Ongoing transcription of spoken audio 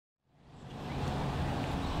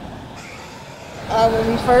When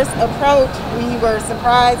we first approached, we were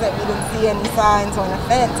surprised that we didn't see any signs on the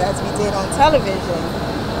fence as we did on television.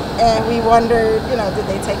 And we wondered, did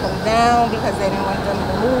they take them down because they didn't want them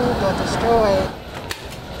removed or destroyed?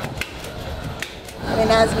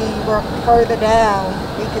 And as we worked further down,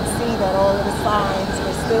 we could see that all of the signs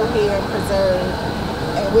were still here and preserved.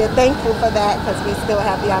 And we're thankful for that because we still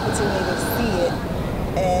have the opportunity to see it.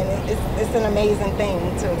 And it's an amazing thing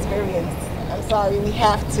to experience. I'm sorry we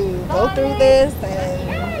have to go through this,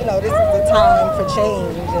 and this is the time for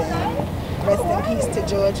change. And rest in peace to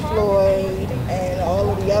George Floyd and all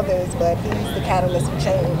of the others, but he's the catalyst for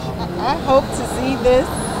change. I hope to see this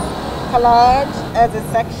collage as a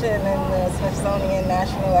section in the Smithsonian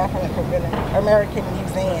National African American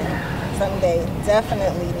Museum someday. It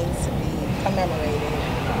definitely needs to be commemorated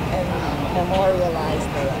and memorialized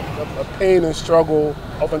there. A pain and struggle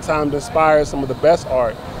oftentimes inspires some of the best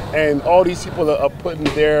art. And all these people are putting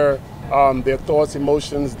their thoughts,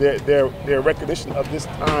 emotions, their recognition of this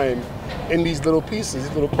time in these little pieces,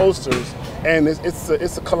 these little posters, and it's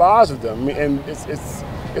a collage of them. And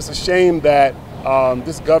it's a shame that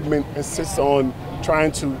this government insists on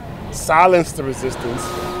trying to silence the resistance.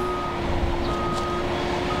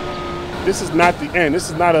 This is not the end. This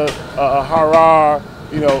is not a hurrah,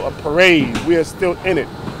 a parade. We are still in it.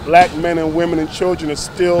 Black men and women and children are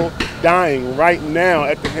still dying right now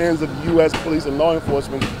at the hands of U.S. police and law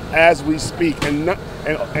enforcement as we speak, and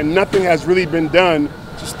nothing has really been done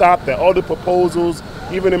to stop that. All the proposals,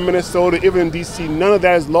 even in Minnesota, even in D.C., none of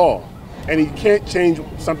that is law. And you can't change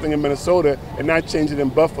something in Minnesota and not change it in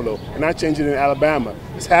Buffalo and not change it in Alabama.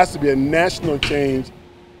 This has to be a national change.